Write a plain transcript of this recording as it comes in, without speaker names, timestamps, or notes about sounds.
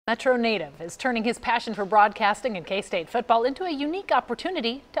Metro native is turning his passion for broadcasting and K-State football into a unique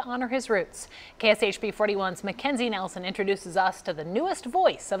opportunity to honor his roots. KSHB 41's Mackenzie Nelson introduces us to the newest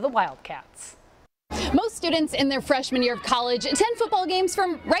voice of the Wildcats. Most students in their freshman year of college attend football games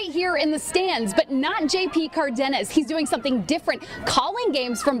from right here in the stands, but not JP Cardenas. He's doing something different, calling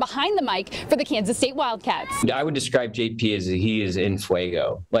games from behind the mic for the Kansas State Wildcats. I would describe JP as he is in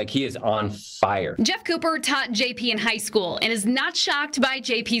fuego, like he is on fire. Jeff Cooper taught JP in high school and is not shocked by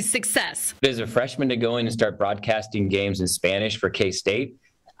JP's success. As a freshman to go in and start broadcasting games in Spanish for K-State,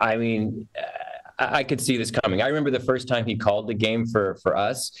 I mean, I could see this coming. I remember the first time he called the game for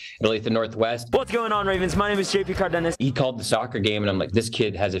us at Olathe Northwest. What's going on, Ravens? My name is JP Cardenas. He called the soccer game, and I'm like, this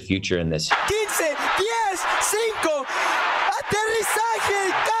kid has a future in this. 15, 10, 5,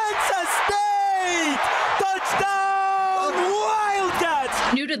 aterrizaje, Kansas State! Touchdown,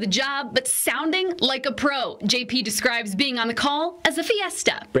 Wildcats! New to the job, but sounding like a pro. JP describes being on the call as a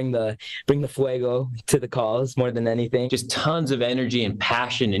fiesta. Bring the fuego to the calls more than anything. Just tons of energy and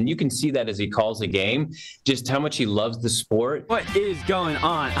passion, and you can see that as he calls a game, just how much he loves the sport. What is going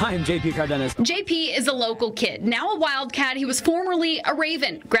on? I am JP Cardenas. JP is a local kid, now a Wildcat. He was formerly a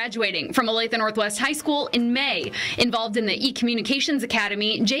Raven, graduating from Olathe Northwest High School in May. Involved in the E-Communications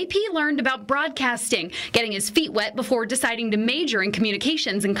Academy, JP learned about broadcasting, getting his feet wet before deciding to major in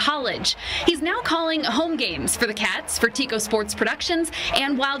communications in college. He's now calling home games for the Cats, for Tico Sports Productions,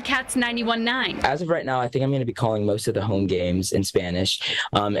 and Wildcats 91.9. As of right now, I think I'm going to be calling most of the home games in Spanish,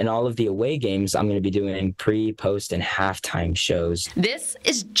 and all of the away games I'm going to be doing pre, post, and halftime shows. This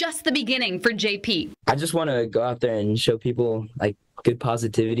is just the beginning for JP. I just want to go out there and show people like good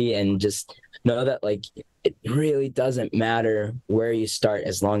positivity and just know that like it really doesn't matter where you start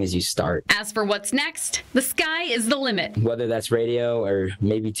as long as you start. As for what's next, the sky is the limit. Whether that's radio or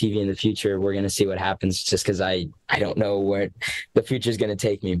maybe TV in the future, we're going to see what happens, just because I don't know where the future is going to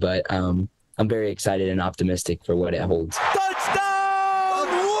take me, but I'm very excited and optimistic for what it holds. Touchdown,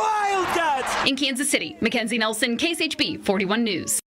 Wildcats! In Kansas City, Mackenzie Nelson, KSHB 41 News.